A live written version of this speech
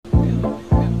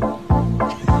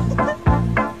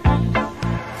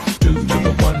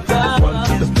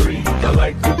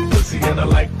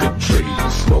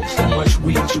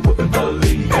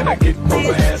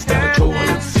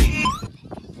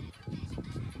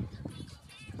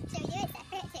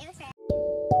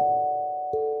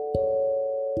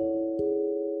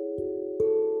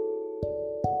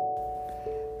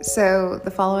So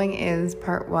the following is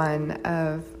part one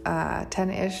of a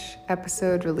 10-ish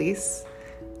episode release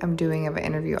I'm doing of an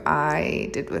interview I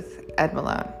did with Ed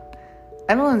Malone.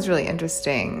 Ed Malone's really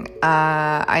interesting.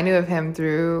 I knew of him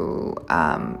through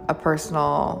a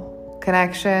personal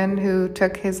connection who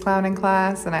took his clowning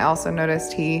class, and I also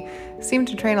noticed he seemed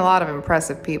to train a lot of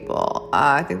impressive people.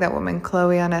 I think that woman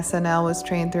Chloe on SNL was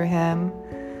trained through him.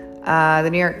 The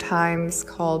New York Times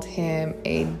called him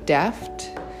a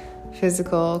deft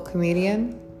physical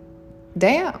comedian.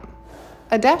 Damn,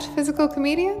 a deft physical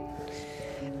comedian?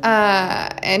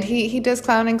 And he does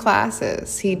clowning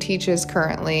classes. He teaches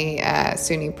currently at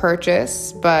Suny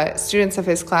Purchase, but students of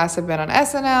his class have been on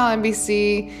SNL,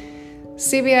 NBC,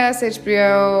 CBS,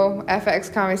 HBO,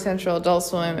 FX, Comedy Central, Adult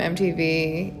Swim,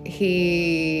 MTV.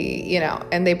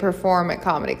 And they perform at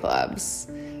comedy clubs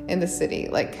in the city,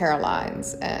 like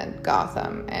Caroline's and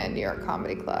Gotham and New York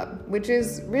Comedy Club, which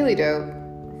is really dope.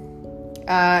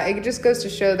 It just goes to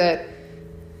show that,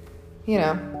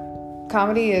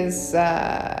 comedy is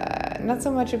not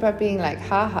so much about being like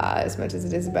haha as much as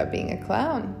it is about being a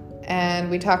clown. And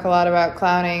we talk a lot about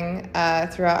clowning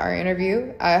throughout our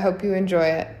interview. I hope you enjoy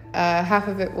it. Half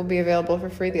of it will be available for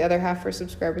free, the other half for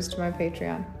subscribers to my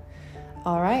Patreon.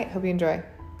 All right, hope you enjoy.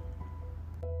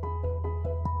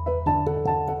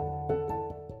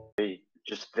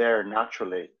 Just there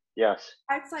naturally, yes.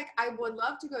 It's like I would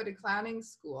love to go to clowning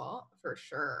school for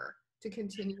sure to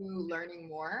continue learning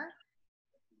more.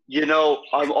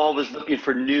 I'm always looking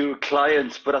for new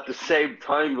clients, but at the same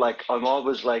time, I'm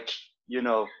always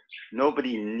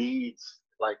nobody needs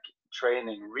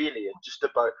training really. It's just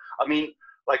about,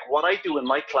 what I do in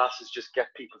my class is just get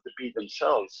people to be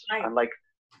themselves. Right. And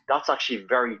that's actually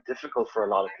very difficult for a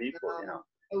lot of people,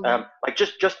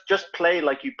 just play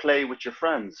like you play with your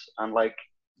friends, and I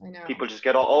know. People just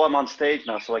get, I'm on stage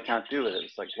now, so I can't do it.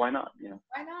 It's why not?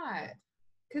 Why not?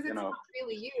 Because it's not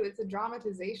really you. It's a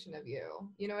dramatization of you.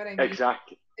 You know what I mean?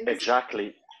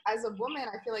 Exactly. As a woman,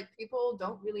 I feel like people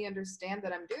don't really understand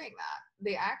that I'm doing that.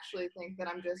 They actually think that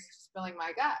I'm just spilling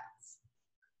my guts.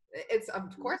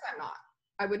 Of course I'm not.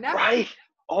 I would never. Right.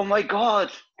 Oh my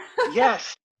God.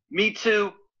 Yes. Me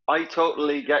too. I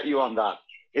totally get you on that.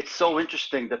 It's so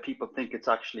interesting that people think it's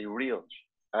actually real.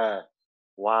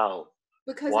 Wow.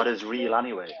 Because what is real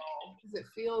anyway? Because it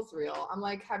feels real. I'm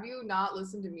like, have you not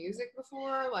listened to music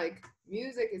before?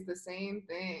 Music is the same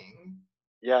thing.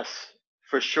 Yes,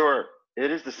 for sure. It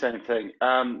is the same thing.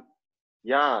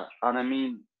 Yeah.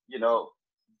 And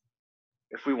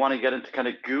if we want to get into kind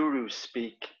of guru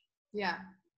speak, yeah.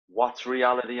 What's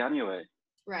reality anyway?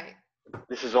 Right.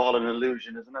 This is all an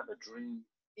illusion, isn't it? A dream.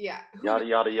 Yeah. Yada,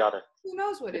 yada, yada. Who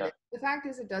knows what it is? The fact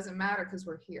is, it doesn't matter because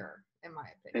we're here, in my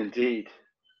opinion. Indeed.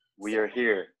 We are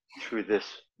here through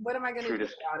this. What am I going to do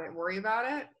about it? Worry about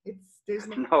it? There's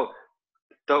no,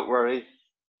 don't worry.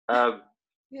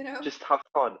 Just have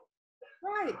fun.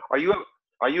 Right. Are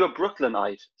you a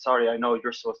Brooklynite? Sorry, I know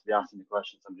you're supposed to be asking the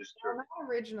questions. I'm just curious.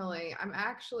 I'm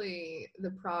actually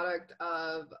the product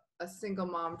of a single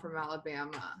mom from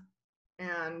Alabama,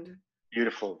 and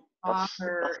beautiful. That's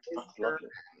lovely.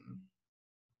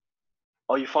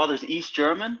 Oh, your father's East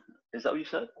German? Is that what you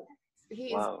said?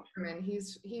 He's German. He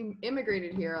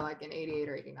immigrated here in 88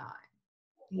 or 89.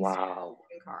 Wow.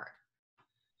 Green card.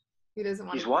 He doesn't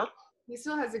want. He's what? He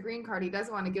still has a green card. He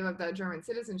doesn't want to give up that German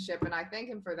citizenship, and I thank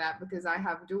him for that because I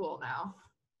have dual now.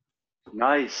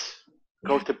 Nice.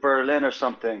 Go to Berlin or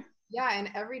something. Yeah,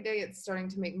 and every day it's starting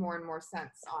to make more and more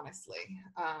sense, honestly,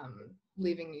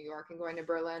 leaving New York and going to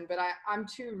Berlin. But I'm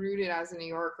too rooted as a New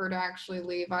Yorker to actually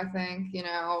leave, I think.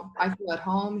 I feel at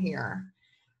home here.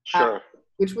 Sure.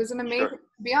 Which was an amazing,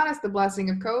 to be honest, the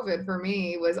blessing of COVID for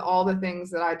me was all the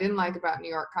things that I didn't like about New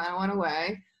York kind of went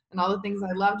away. And all the things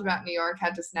I loved about New York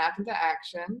had to snap into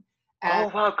action.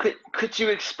 And wow. Could you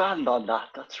expand on that?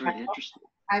 That's really interesting.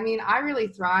 I really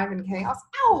thrive in chaos.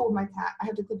 Ow, my cat. I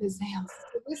have to clip his nails.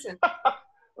 Listen.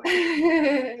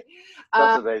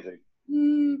 That's amazing.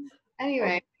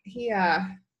 Anyway, he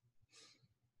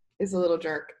is a little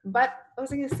jerk. But what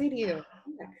was I going to say to you?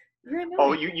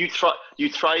 You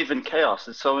thrive in chaos.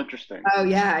 It's so interesting. Oh,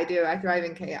 yeah, I do. I thrive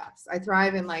in chaos. I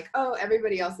thrive in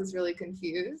everybody else is really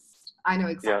confused. I know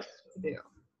exactly what to do.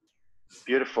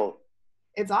 Beautiful.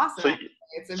 It's awesome.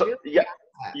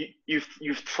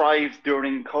 You've thrived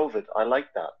during COVID. I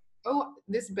like that. Oh,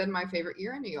 this has been my favorite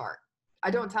year in New York.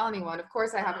 I don't tell anyone. Of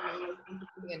course, I haven't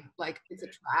been it's a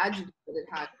tragedy that it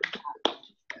had.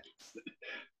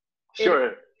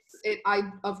 Sure.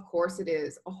 Of course it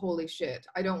is. Oh, holy shit.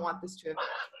 I don't want this to have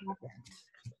happened.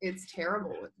 It's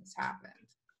terrible what has happened.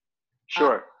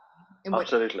 Sure.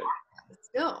 Absolutely.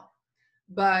 Still.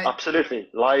 But absolutely.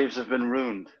 Lives have been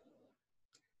ruined.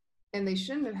 and they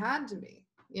shouldn't have had to be,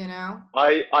 you know?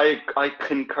 I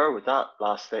concur with that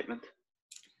last statement.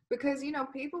 Because, you know,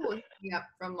 people will hit me up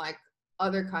from like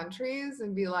other countries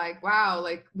and be like, wow,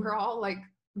 like we're all like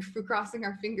crossing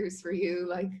our fingers for you.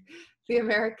 Like the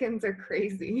Americans are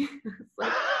crazy. It's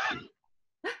like,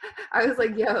 I was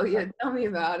like, yo, yeah, tell me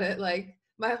about it. Like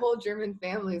my whole German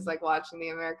family is like watching the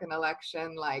American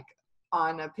election, like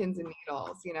on pins and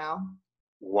needles, you know?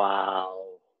 Wow.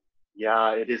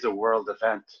 Yeah, it is a world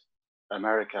event,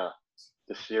 America,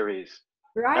 the series.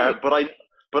 Right.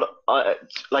 But I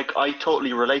like I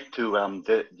totally relate to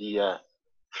the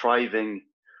thriving.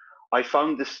 I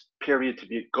found this period to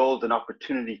be a golden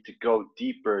opportunity to go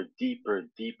deeper, deeper,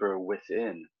 deeper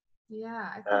within. Yeah,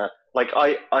 I think Like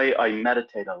I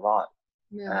meditate a lot,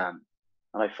 really. um,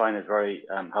 and I find it very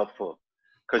helpful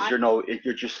because I,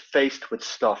 you're just faced with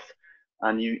stuff,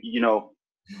 and you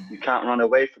can't run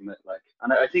away from it. Like,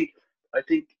 and I think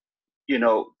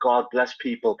God bless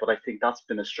people, but I think that's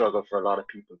been a struggle for a lot of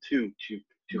people too,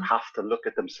 to have to look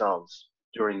at themselves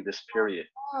during this period.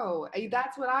 oh,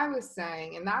 that's what I was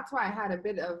saying. And that's why I had a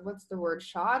bit of, what's the word,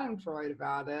 schadenfreude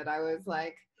about it. I was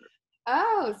like,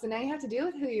 oh, so now you have to deal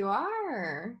with who you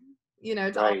are, you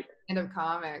know, to all Right, the end of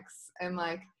comics. And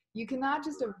like, you cannot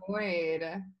just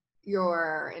avoid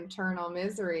your internal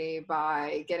misery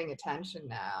by getting attention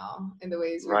now in the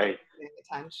ways you're right, getting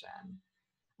attention.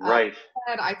 Uh, right.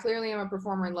 I clearly am a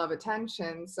performer and love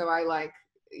attention. So I like,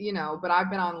 you know, but I've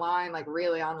been online, like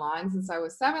really online since I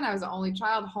was 7. I was the only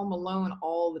child home alone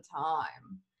all the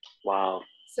time. Wow,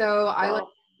 So I like,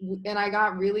 wow. and I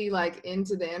got really like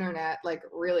into the internet like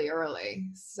really early.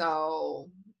 So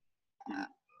Mm.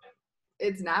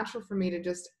 it's natural for me to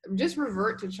just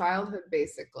revert to childhood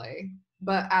basically.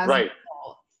 But as an Right.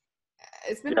 adult,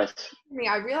 it's been really Yes. for me.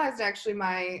 I realized actually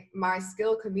my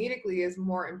skill comedically is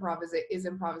more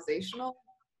improvisational.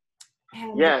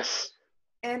 And Yes.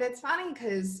 And it's funny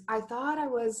because I thought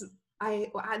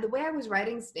the way I was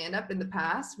writing stand up in the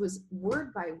past was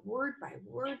word by word by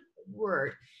word by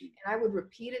word. And I would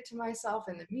repeat it to myself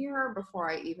in the mirror before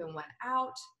I even went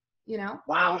out, you know?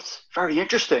 Wow, it's very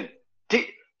interesting. Do,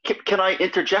 can I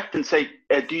interject and say,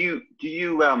 do you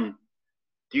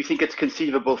think it's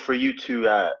conceivable for you to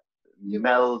Do what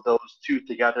meld those two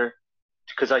together?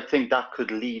 Because I think that could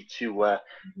lead to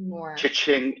more.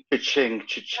 cha-ching, cha-ching,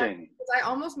 cha-ching. Because I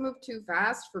almost move too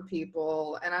fast for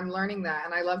people and I'm learning that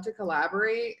and I love to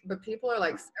collaborate, but people are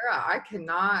like, Sarah, I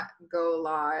cannot go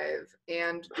live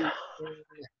and do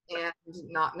and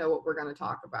not know what we're going to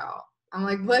talk about. I'm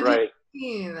like, what do you Right,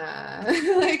 mean?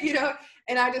 Like, you know,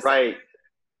 and I just, right.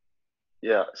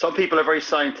 Yeah. Some people are very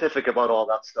scientific about all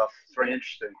that stuff. It's very and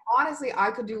interesting. honestly, I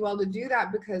could do well to do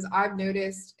that because I've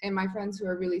noticed, and my friends who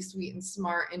are really sweet and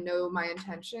smart and know my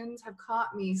intentions have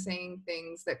caught me saying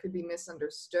things that could be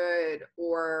misunderstood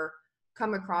or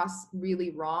come across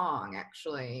really wrong,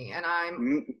 actually. And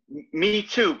I'm, M- Me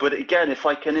too. But again, if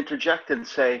I can interject and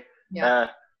say, yeah,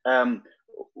 uh, um,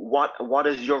 what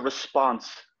is your response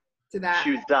to that.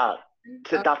 to that?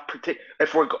 To Oh, that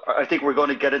particular, I think we're going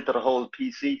to get into the whole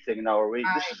PC thing now. Are we?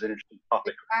 This right, is an interesting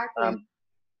topic. exactly. Um,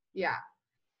 Yeah.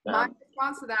 My um,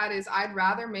 response to that is I'd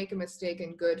rather make a mistake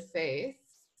in good faith,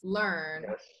 learn,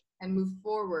 yes. and move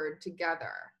forward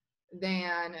together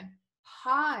than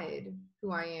hide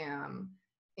who I am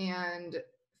and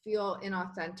feel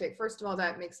inauthentic. First of all,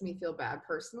 that makes me feel bad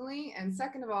personally. And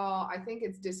second of all, I think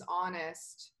it's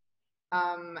dishonest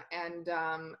and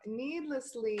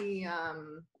needlessly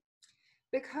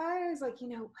because like, you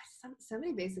know,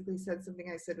 somebody basically said something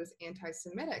I said was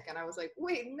anti-Semitic. And I was like,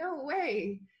 wait, no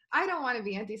way. I don't want to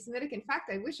be anti-Semitic. In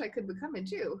fact, I wish I could become a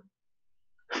Jew.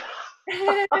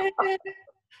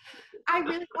 I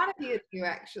really want to be a Jew,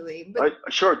 actually. But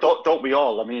Sure, don't we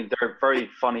all? I mean, they're very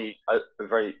funny,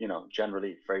 very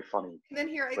generally very funny then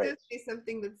here I go traits. say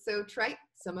something that's so trite.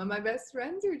 Some of my best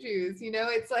friends are Jews. You know,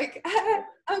 it's like, Right.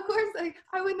 of course, like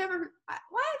I would never.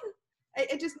 What?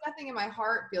 It just nothing in my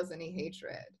heart feels any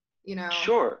hatred. You know,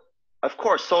 Sure, of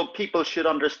course. So people should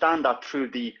understand that through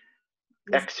the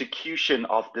this, execution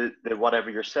of the whatever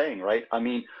you're saying, right? I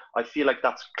mean, I feel like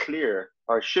that's clear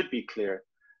or it should be clear,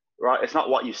 right? It's not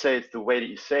what you say, it's the way that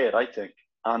you say it, I think.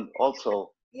 And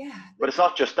also, yeah, but it's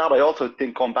not just that. I also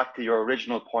think going back to your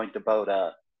original point about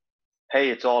hey,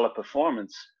 it's all a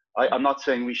performance. I'm not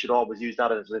saying we should always use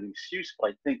that as an excuse,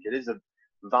 but I think it is a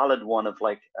valid one of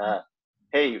like,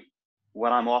 hey,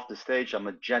 when I'm off the stage, I'm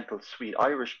a gentle, sweet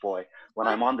Irish boy. When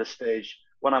I'm on stage,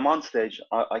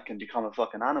 I can become a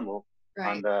fucking animal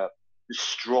right. and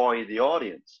destroy the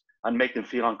audience and make them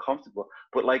feel uncomfortable.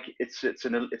 But like, it's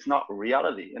not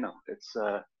reality, you know. It's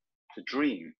a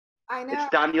dream. I know. It's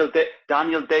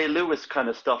Daniel Day-Lewis kind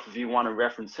of stuff if you want to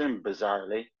reference him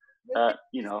bizarrely.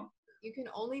 You know. You can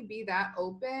only be that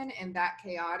open and that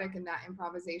chaotic and that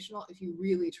improvisational if you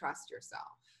really trust yourself.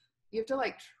 You have to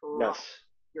like trust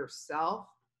yourself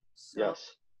so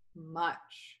much.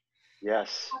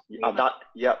 Yes.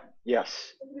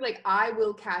 Yes. Like, I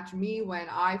will catch me when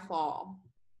I fall,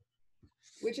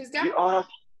 which is definitely. Oh,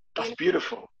 that's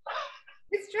beautiful.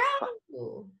 It's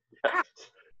true.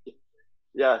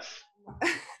 Yes.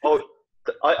 Oh,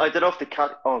 I don't know if the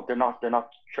cat. Oh, they're not.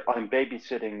 I'm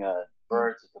babysitting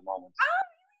birds at the moment.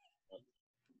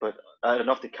 But I don't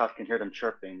know if the cat can hear them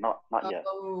chirping. Not yet.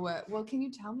 Oh, well, can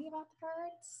you tell me about the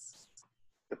birds?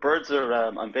 The birds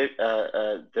are.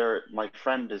 They're. My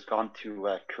friend has gone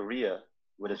to Korea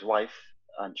with his wife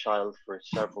and child for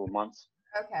several months.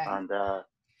 Okay. And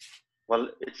well,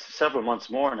 it's several months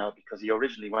more now because he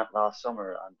originally went last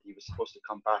summer and he was supposed to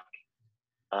come back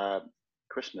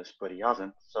Christmas, but he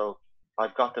hasn't. So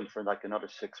I've got them for like another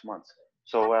 6 months.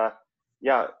 So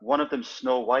yeah, one of them's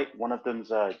Snow White, one of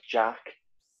them's Jack,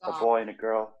 a boy and a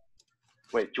girl.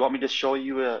 Wait, do you want me to show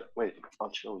you? Wait,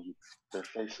 I'll show you their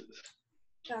faces.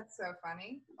 That's so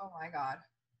funny. Oh my god.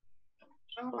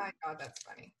 Oh my god, that's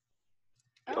funny.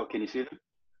 Oh, can you see them?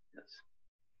 Yes.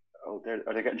 Oh,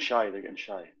 are they getting shy? They're getting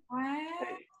shy. What?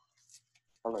 Hey.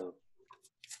 Hello.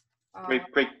 Oh,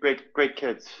 Great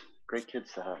kids. Great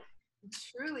kids to have.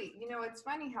 Truly, it's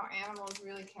funny how animals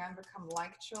really can become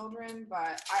like children,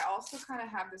 but I also kind of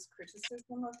have this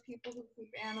criticism of people who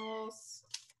keep animals.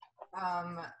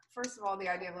 First of all, the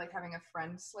idea of like having a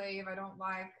friend slave, I don't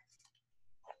like.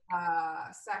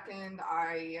 Second,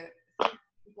 I think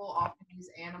people often use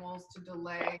animals to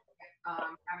delay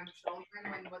having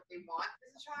children when what they want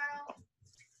is a child.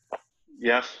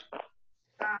 Yes.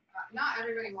 Not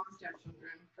everybody wants to have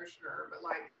children, for sure, but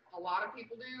like a lot of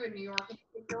people do in New York in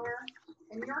particular.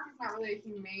 And New York is not really a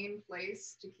humane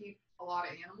place to keep a lot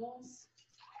of animals.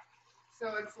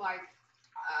 So it's like,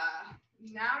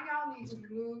 now y'all need to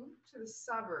move to the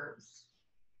suburbs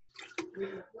with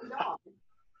a dog.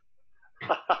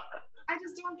 I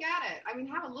just don't get it. I mean,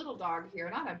 have a little dog here,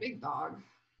 not a big dog.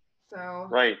 So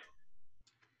right.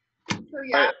 So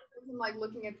yeah, I'm like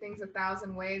looking at things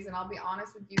 1,000 ways, and I'll be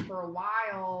honest with you, for a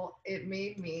while, it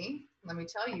made me, let me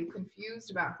tell you,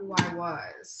 confused about who I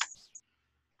was.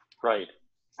 Right.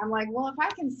 I'm like, well, if I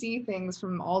can see things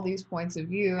from all these points of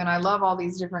view, and I love all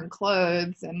these different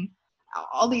clothes and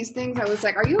all these things, I was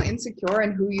like, are you insecure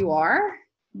in who you are?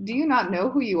 Do you not know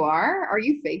who you are? Are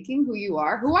you faking who you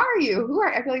are? Who are you?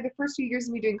 I feel like the first few years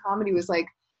of me doing comedy was like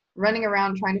running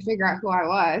around trying to figure out who I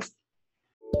was.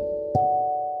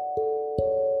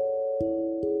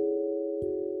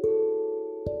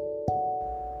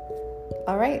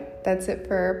 All right, that's it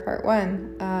for part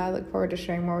 1. I look forward to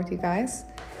sharing more with you guys.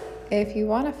 If you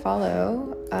want to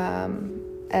follow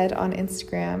Ed on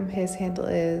Instagram, his handle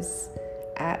is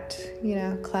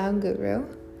 @clown guru.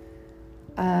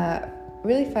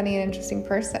 Really funny and interesting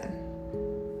person.